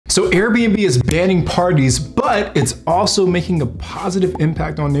So Airbnb is banning parties, but it's also making a positive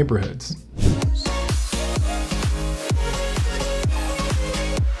impact on neighborhoods.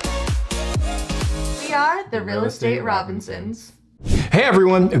 We are the Real Estate Robinsons. Hey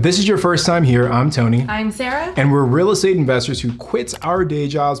everyone, if this is your first time here, I'm Tony. I'm Sarah. And we're real estate investors who quit our day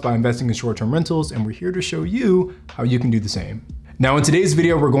jobs by investing in short-term rentals, and we're here to show you how you can do the same. Now in today's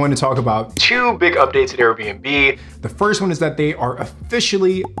video, we're going to talk about two big updates at Airbnb. The first one is that they are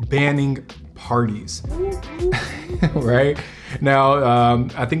officially banning parties, right? Now,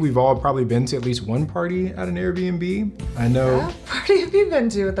 I think we've all probably been to at least one party at an Airbnb. I know. What party have you been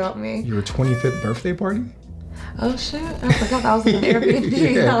to without me? Your 25th birthday party? Oh shit, I forgot that was an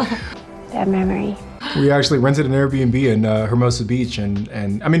Airbnb. Yeah. Bad memory. We actually rented an Airbnb in Hermosa Beach,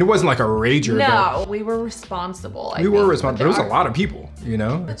 and I mean, it wasn't like a rager. No, we were responsible. We were responsible, but it was a lot of people, you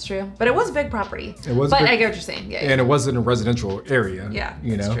know? That's true, but it was a big property. It was But big, I get what you're saying, yeah. And it wasn't a residential area. Yeah,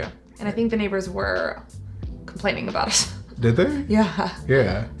 you know? that's true. And I think the neighbors were complaining about us. Did they? Yeah.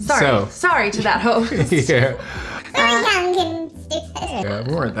 Yeah. Sorry to that host. Yeah. I'm young and stupid. Yeah,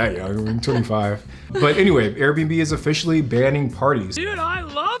 we weren't that young, we were 25. But anyway, Airbnb is officially banning parties. Dude, I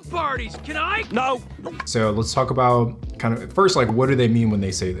love parties. Can I? No. So let's talk about kind of, first, like, what do they mean when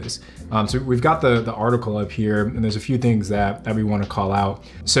they say this? So we've got the article up here, and there's a few things that we want to call out.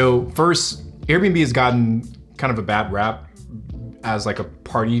 So first, Airbnb has gotten kind of a bad rap as like a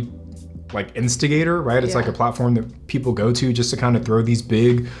party like instigator, right? It's like a platform that people go to just to kind of throw these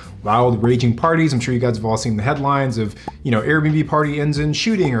big, wild, raging parties. I'm sure you guys have all seen the headlines of, you know, Airbnb party ends in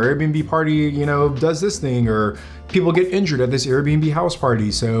shooting, or Airbnb party, you know, does this thing, or people get injured at this Airbnb house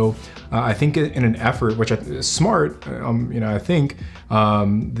party. So I think in an effort, which is smart, you know, I think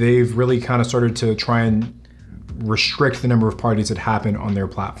they've really kind of started to try and restrict the number of parties that happen on their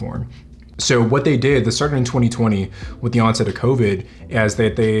platform. So what they did, this started in 2020 with the onset of COVID, is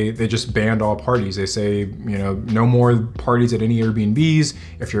that they just banned all parties. They say, you know, no more parties at any Airbnbs.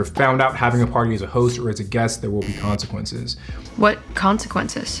 If you're found out having a party as a host or as a guest, there will be consequences. What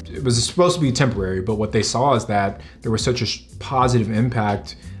consequences? It was supposed to be temporary, but what they saw is that there was such a positive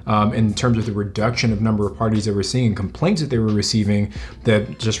impact in terms of the reduction of number of parties they were seeing, complaints that they were receiving,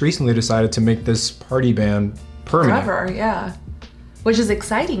 that just recently decided to make this party ban permanent. Forever, yeah. Which is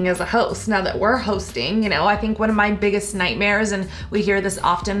exciting as a host now that we're hosting. You know, I think one of my biggest nightmares, and we hear this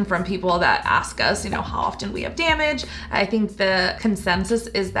often from people that ask us, you know, how often we have damage. I think the consensus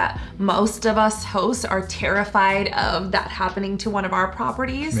is that most of us hosts are terrified of that happening to one of our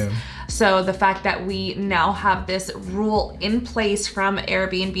properties. Yeah. So the fact that we now have this rule in place from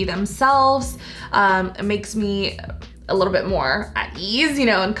Airbnb themselves makes me a little bit more at ease, you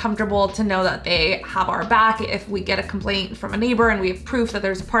know, and comfortable to know that they have our back. If we get a complaint from a neighbor and we have proof that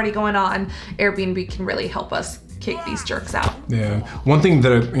there's a party going on, Airbnb can really help us kick these jerks out. Yeah. One thing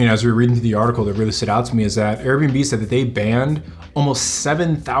that, you know, as we were reading through the article that really stood out to me is that Airbnb said that they banned almost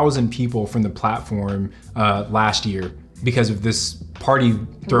 7,000 people from the platform last year because of this party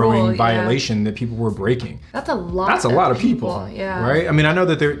throwing violation that people were breaking. That's a lot. That's a lot of people, yeah. Right? I mean, I know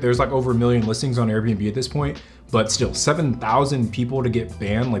that there's like over 1 million listings on Airbnb at this point, but still 7,000 people to get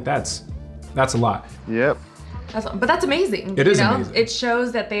banned, like that's a lot. Yep. But that's amazing. It is amazing. It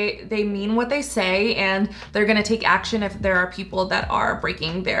shows that they mean what they say, and they're gonna take action if there are people that are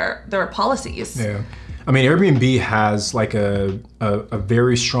breaking their policies. Yeah. I mean, Airbnb has like a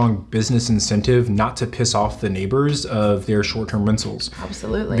very strong business incentive not to piss off the neighbors of their short-term rentals.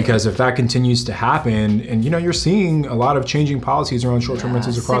 Absolutely. Because if that continues to happen, and you know, you're seeing a lot of changing policies around short-term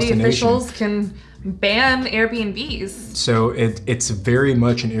rentals across the nation. City officials can ban Airbnbs. So it's very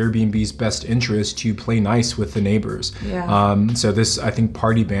much in Airbnb's best interest to play nice with the neighbors. Yeah. So this, I think,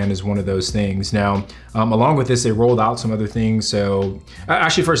 party ban is one of those things. Now, along with this, they rolled out some other things. So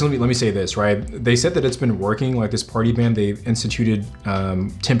actually, first, let me say this, right? They said that it's been working, like this party ban they instituted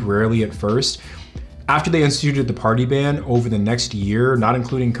temporarily at first. After they instituted the party ban, over the next year, not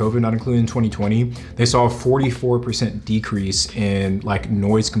including COVID, not including 2020, they saw a 44% decrease in like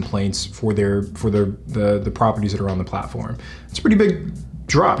noise complaints for the properties that are on the platform. It's a pretty big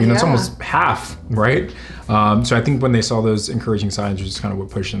drop, you know, it's almost half, right? So I think when they saw those encouraging signs, which is kind of what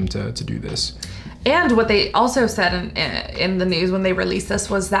pushed them to do this. And what they also said in the news when they released this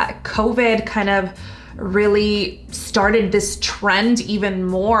was that COVID kind of really started this trend even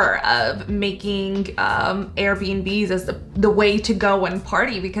more of making Airbnbs as the way to go and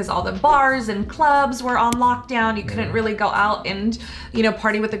party, because all the bars and clubs were on lockdown. You couldn't really go out and, you know,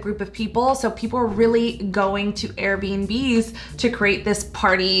 party with a group of people. So people were really going to Airbnbs to create this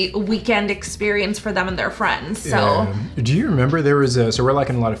party weekend experience for them and their friends. So do you remember there was so we're like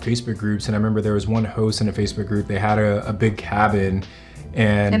in a lot of Facebook groups, and I remember there was one host in a Facebook group, they had a big cabin,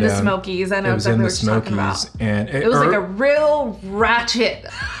 And in the Smokies. I know it was in exactly the what you're talking Smokies, about. and It was like a real ratchet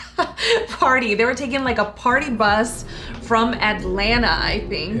party. They were taking like a party bus from Atlanta, I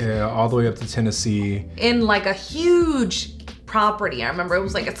think. Yeah, all the way up to Tennessee. In like a huge property. I remember it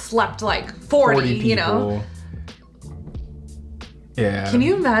was like it slept like 40 people. you know? Yeah. Can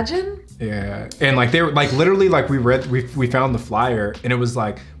you imagine? Yeah. And like they were like literally like we found the flyer and it was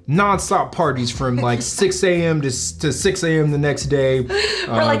like non-stop parties from like 6 a.m. to 6 a.m. the next day.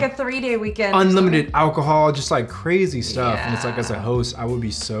 For like a 3-day weekend. Unlimited alcohol, just like crazy stuff. Yeah. And it's like as a host, I would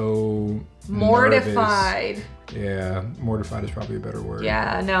be so mortified. nervous. Yeah, mortified is probably a better word.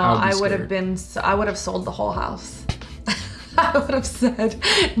 Yeah, no, I would have been, I would have sold the whole house. I would have said,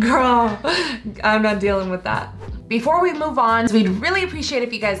 girl, I'm not dealing with that. Before we move on, we'd really appreciate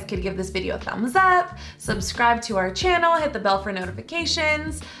if you guys could give this video a thumbs up, subscribe to our channel, hit the bell for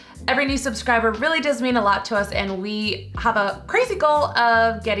notifications. Every new subscriber really does mean a lot to us, and we have a crazy goal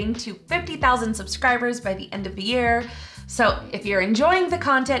of getting to 50,000 subscribers by the end of the year. So if you're enjoying the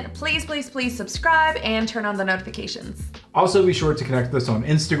content, please, please, please subscribe and turn on the notifications. Also be sure to connect with us on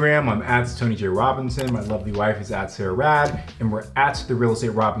Instagram. I'm at Tony J. Robinson. My lovely wife is at Sarah Rad, and we're at The Real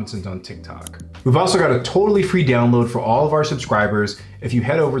Estate Robinsons on TikTok. We've also got a totally free download for all of our subscribers. If you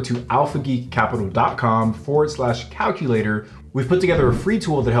head over to alphageekcapital.com/calculator, we've put together a free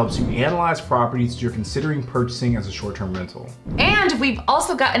tool that helps you analyze properties you're considering purchasing as a short-term rental. And we've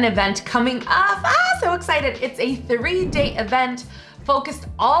also got an event coming up. So excited. It's a 3-day event focused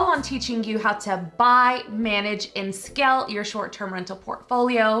all on teaching you how to buy, manage, and scale your short-term rental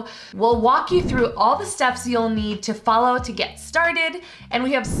portfolio. We'll walk you through all the steps you'll need to follow to get started. And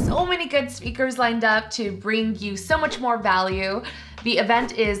we have so many good speakers lined up to bring you so much more value. The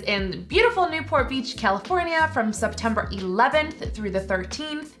event is in beautiful Newport Beach, California from September 11th through the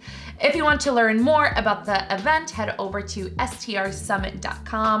 13th. If you want to learn more about the event, head over to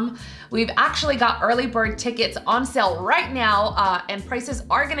strsummit.com. We've actually got early bird tickets on sale right now, and prices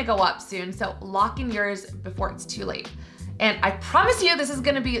are gonna go up soon, so lock in yours before it's too late. And I promise you, this is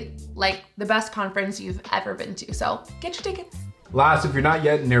gonna be like the best conference you've ever been to, so get your tickets. Last, if you're not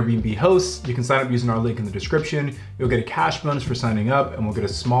yet an Airbnb host, you can sign up using our link in the description. You'll get a cash bonus for signing up, and we'll get a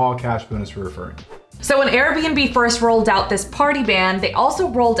small cash bonus for referring. So when Airbnb first rolled out this party ban, they also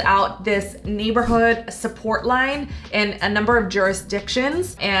rolled out this neighborhood support line in a number of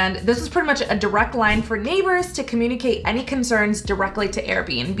jurisdictions. And this is pretty much a direct line for neighbors to communicate any concerns directly to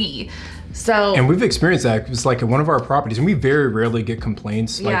Airbnb. So, and we've experienced that. It's like at one of our properties, and we very rarely get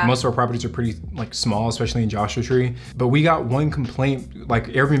complaints. Like yeah. most of our properties are pretty like small, especially in Joshua Tree. But we got one complaint, like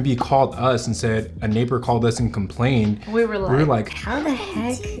Airbnb called us and said a neighbor called us and complained. We were like how the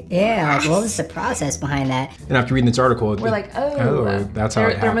heck? Yeah, like, what was the process behind that? And after reading this article, we're like, oh, that's how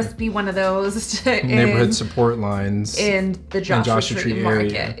it happened. There must be one of those neighborhood support lines in the Joshua Tree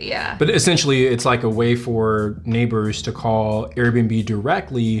market. Area. Yeah. But essentially, it's like a way for neighbors to call Airbnb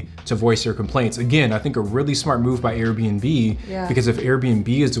directly to voice their complaints. Again, I think a really smart move by Airbnb, because if Airbnb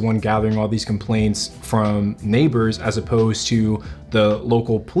is the one gathering all these complaints from neighbors as opposed to the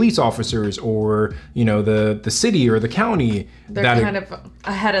local police officers or, you know, the city or the county, they're kind of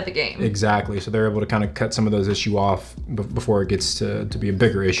ahead of the game. Exactly. So they're able to kind of cut some of those issues off before it gets to be a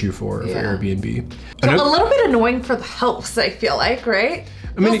bigger issue for Airbnb. So a little bit annoying for the hosts, I feel like, right?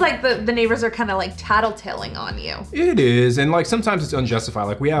 I mean, feels like the neighbors are kind of like tattletaling on you. It is, and like sometimes it's unjustified.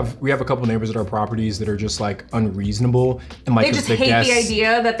 Like we have a couple neighbors at our properties that are just like unreasonable, and like they just hate the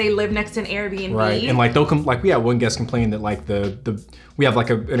idea that they live next to an Airbnb. Right, and like they'll come. Like we had one guest complain that like we have like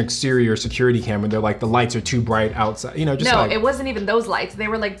an exterior security camera. They're like the lights are too bright outside. You know, just no, like, it wasn't even those lights. They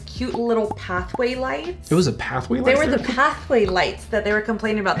were like cute little pathway lights. It was a pathway light. They were the pathway lights that they were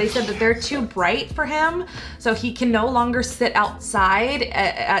complaining about. They said that they're too bright for him, so he can no longer sit outside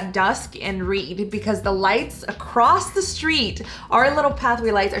at dusk and read because the lights across the street, our little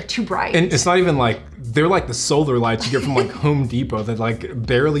pathway lights, are too bright. And it's not even like, they're like the solar lights you get from like Home Depot that like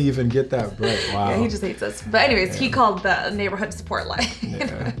barely even get that bright. Wow. Yeah, he just hates us. But anyways, he called the neighborhood support line.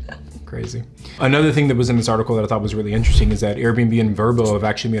 Yeah. Crazy. Another thing that was in this article that I thought was really interesting is that Airbnb and Vrbo have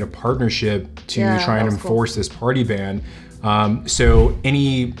actually made a partnership to try and enforce this party ban. So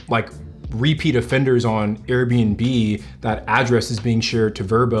any like repeat offenders on Airbnb, that address is being shared to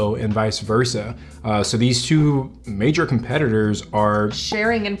Vrbo and vice versa. So these two major competitors are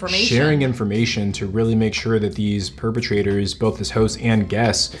sharing information to really make sure that these perpetrators, both as hosts and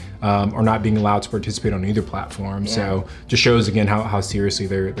guests, are not being allowed to participate on either platform. So just shows again how seriously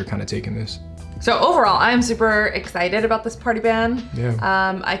they're kind of taking this. So overall, I'm super excited about this party ban.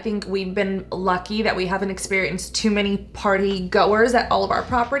 Yeah. I think we've been lucky that we haven't experienced too many party goers at all of our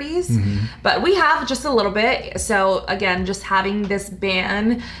properties, but we have just a little bit. So again, just having this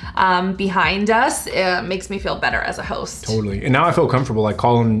ban behind us makes me feel better as a host. Totally. And now I feel comfortable like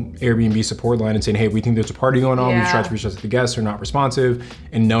calling Airbnb support line and saying, hey, we think there's a party going on. We've tried to reach out to the guests, are not responsive,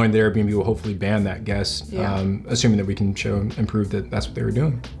 and knowing that Airbnb will hopefully ban that guest, assuming that we can show and prove that that's what they were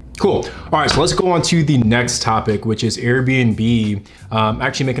doing. Cool. All right, so let's go on to the next topic, which is Airbnb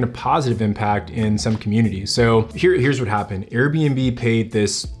actually making a positive impact in some communities. So here's what happened. Airbnb paid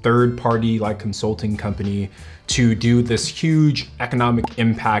this third-party like consulting company to do this huge economic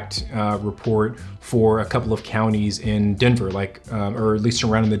impact report for a couple of counties in Denver, like, or at least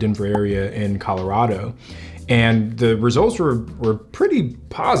surrounding the Denver area in Colorado. And the results were pretty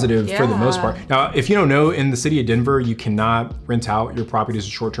positive for the most part. Now, if you don't know, in the city of Denver, you cannot rent out your property as a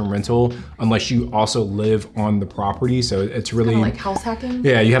short-term rental unless you also live on the property. So it's really like house hacking.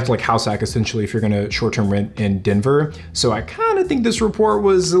 Yeah, you have to like house hack essentially if you're gonna short-term rent in Denver. So I kind of think this report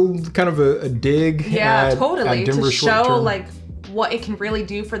was kind of a dig at Denver to show like what it can really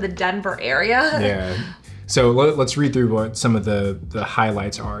do for the Denver area. Yeah. So let's read through what some of the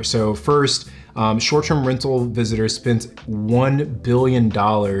highlights are. So first, short-term rental visitors spent $1 billion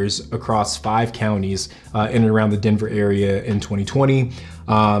across 5 counties in and around the Denver area in 2020.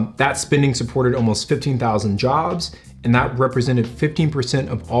 That spending supported almost 15,000 jobs, and that represented 15%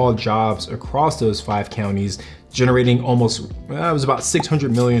 of all jobs across those 5 counties, generating almost, it was about $600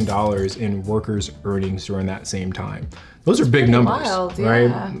 million in workers' earnings during that same time. Those are big numbers, wild,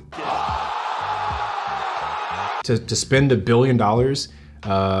 right? To spend $1 billion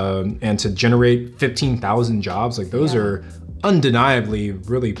and to generate 15,000 jobs, like those are undeniably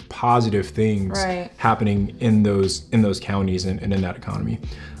really positive things happening in those counties and in that economy.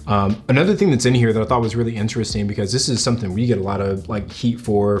 Another thing that's in here that I thought was really interesting, because this is something we get a lot of like heat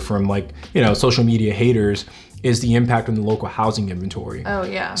for from like, you know, social media haters, is the impact on the local housing inventory. Oh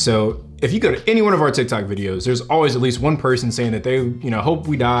yeah. So if you go to any one of our TikTok videos, there's always at least one person saying that they, you know, hope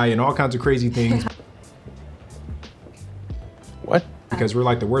we die and all kinds of crazy things. What? Because we're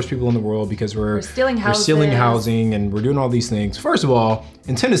like the worst people in the world, because we're stealing housing and we're doing all these things. First of all,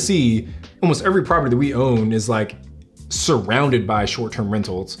 in Tennessee, almost every property that we own is like surrounded by short-term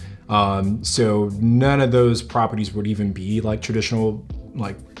rentals. So none of those properties would even be like traditional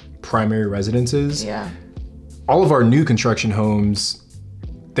like primary residences. Yeah. All of our new construction homes,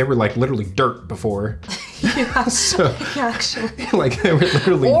 they were like literally dirt before. Yeah, so, actually. Like they were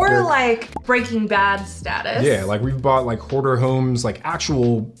literally or dirt. like Breaking Bad status. Yeah, like we've bought like hoarder homes, like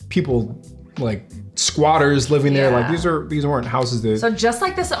actual people, like squatters living there. Like these weren't houses that. So just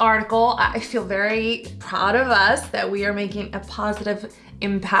like this article, I feel very proud of us that we are making a positive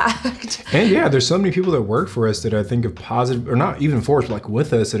impact. And yeah, there's so many people that work for us that I think have positive, or not even for us, but like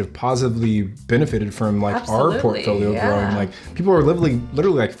with us, that have positively benefited from like our portfolio growing. Like people are literally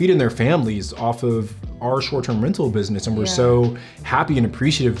like feeding their families off of our short-term rental business, and we're so happy and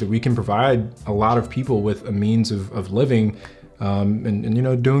appreciative that we can provide a lot of people with a means of living and you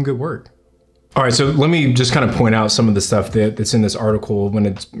know, doing good work. All right, so let me just kind of point out some of the stuff that's in this article when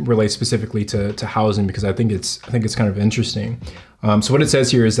it relates specifically to housing, because I think it's kind of interesting. So what it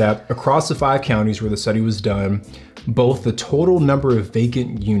says here is that across the 5 counties where the study was done, both the total number of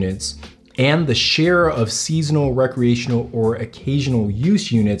vacant units and the share of seasonal, recreational, or occasional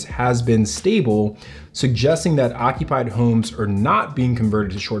use units has been stable, suggesting that occupied homes are not being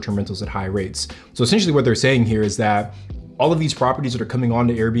converted to short-term rentals at high rates. So essentially what they're saying here is that all of these properties that are coming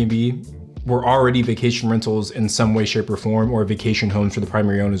onto Airbnb were already vacation rentals in some way, shape, or form, or vacation homes for the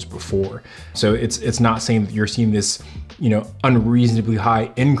primary owners before. So it's not saying that you're seeing this, you know, unreasonably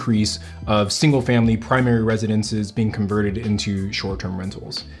high increase of single family primary residences being converted into short-term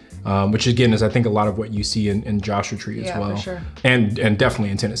rentals. Which again is I think a lot of what you see in Joshua Tree as well. For sure. And definitely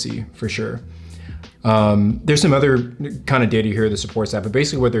in Tennessee, for sure. There's some other kind of data here that supports that, but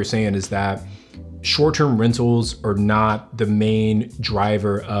basically what they're saying is that short-term rentals are not the main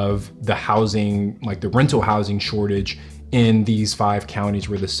driver of the housing, like the rental housing shortage in these 5 counties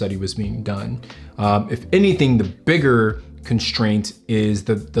where the study was being done. If anything, the bigger constraint is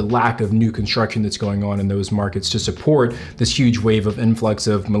the lack of new construction that's going on in those markets to support this huge wave of influx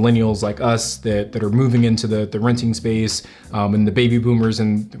of millennials like us that are moving into the renting space, and the baby boomers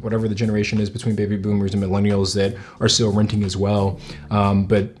and whatever the generation is between baby boomers and millennials that are still renting as well.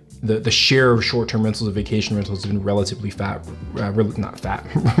 But the share of short-term rentals and vacation rentals has been relatively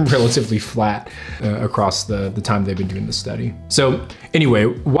relatively flat across the time they've been doing this study. So anyway,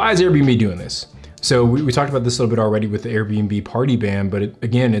 why is Airbnb doing this? So we talked about this a little bit already with the Airbnb party ban, but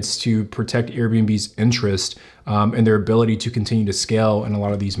again, it's to protect Airbnb's interest and their ability to continue to scale in a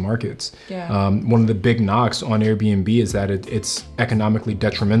lot of these markets. Yeah. One of the big knocks on Airbnb is that it's economically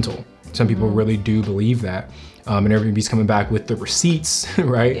detrimental. Some people really do believe that. And Airbnb's coming back with the receipts,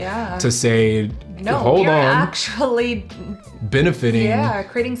 right? Yeah. To say, No, hold we're on, actually benefiting.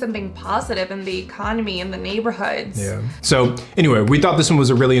 creating something positive in the economy and the neighborhoods. Yeah. So anyway, we thought this one was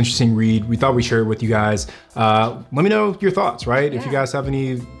a really interesting read. We thought we'd share it with you guys. Let me know your thoughts, right? If you guys have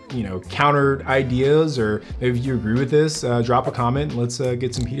any, counter ideas, or maybe you agree with this, drop a comment. Let's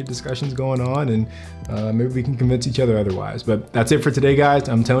get some heated discussions going on, and maybe we can convince each other otherwise. But that's it for today, guys.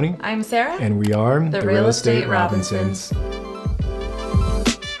 I'm Tony. I'm Sarah. And we are the Real Estate Robinsons.